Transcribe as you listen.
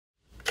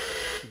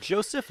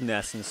Joseph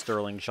Ness and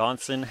Sterling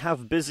Johnson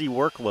have busy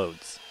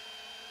workloads.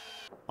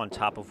 On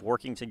top of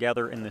working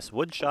together in this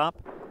wood shop,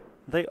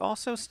 they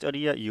also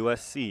study at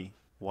USC,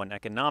 one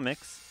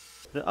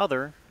economics, the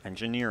other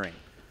engineering.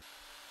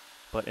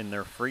 But in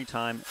their free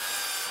time,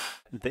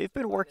 they've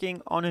been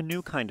working on a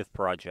new kind of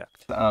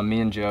project.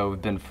 Me and Joe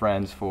have been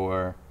friends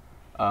for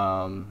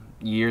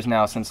years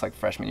now, since like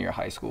freshman year of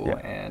high school,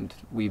 and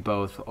we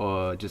both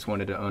just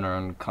wanted to own our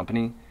own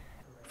company.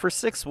 For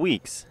 6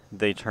 weeks,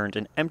 they turned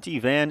an empty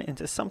van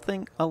into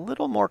something a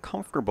little more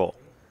comfortable,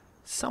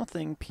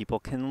 something people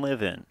can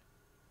live in.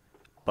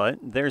 But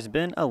there's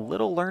been a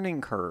little learning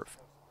curve.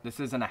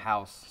 This isn't a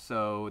house,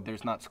 so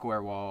there's not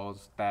square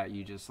walls that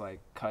you just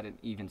like cut an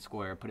even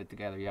square, put it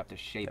together. You have to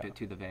shape it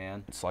to the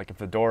van. It's like if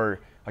the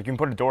door, like you can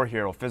put a door here,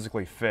 it'll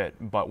physically fit,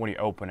 but when you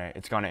open it,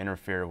 it's going to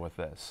interfere with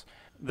this.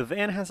 The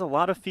van has a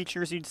lot of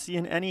features you'd see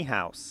in any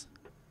house,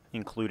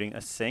 including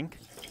a sink,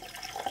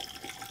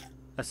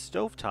 a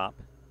stovetop,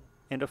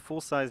 and a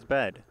full-sized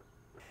bed.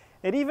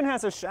 It even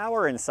has a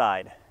shower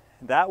inside.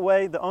 That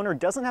way, the owner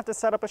doesn't have to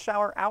set up a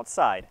shower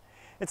outside.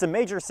 It's a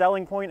major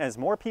selling point as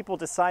more people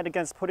decide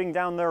against putting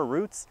down their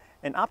roots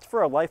and opt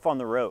for a life on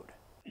the road.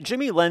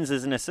 Jimmy Lenz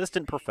is an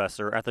assistant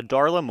professor at the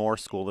Darla Moore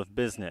School of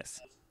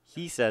Business.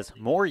 He says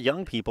more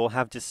young people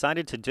have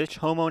decided to ditch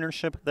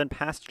homeownership than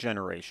past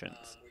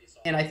generations.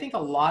 And I think a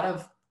lot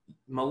of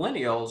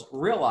millennials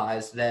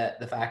realize that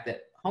the fact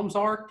that homes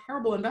are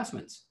terrible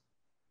investments.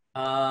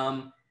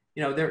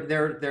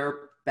 They're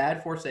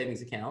bad for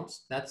savings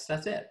accounts. That's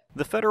it.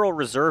 The Federal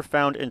Reserve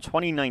found in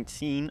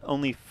 2019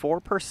 only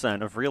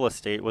 4% of real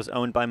estate was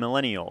owned by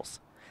millennials.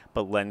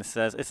 But Len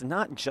says it's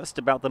not just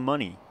about the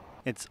money.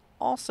 It's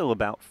also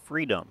about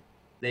freedom.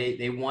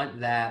 They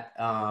want that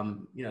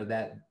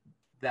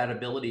that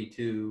ability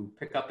to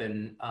pick up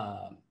and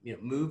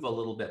move a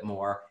little bit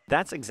more.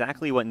 That's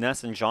exactly what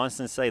Ness and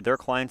Johnson say their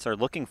clients are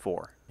looking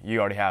for.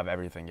 You already have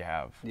everything you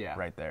have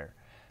right there.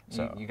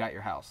 So you got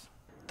your house.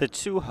 The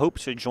two hope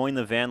to join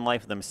the van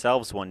life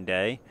themselves one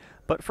day,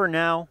 but for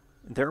now,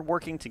 they're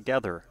working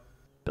together,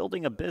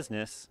 building a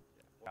business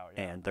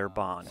and their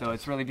bond. So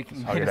it's really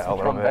become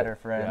better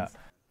friends.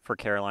 For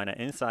Carolina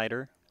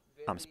Insider,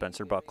 I'm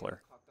Spencer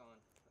Buckler.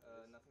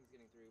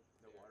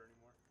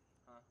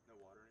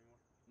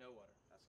 No water.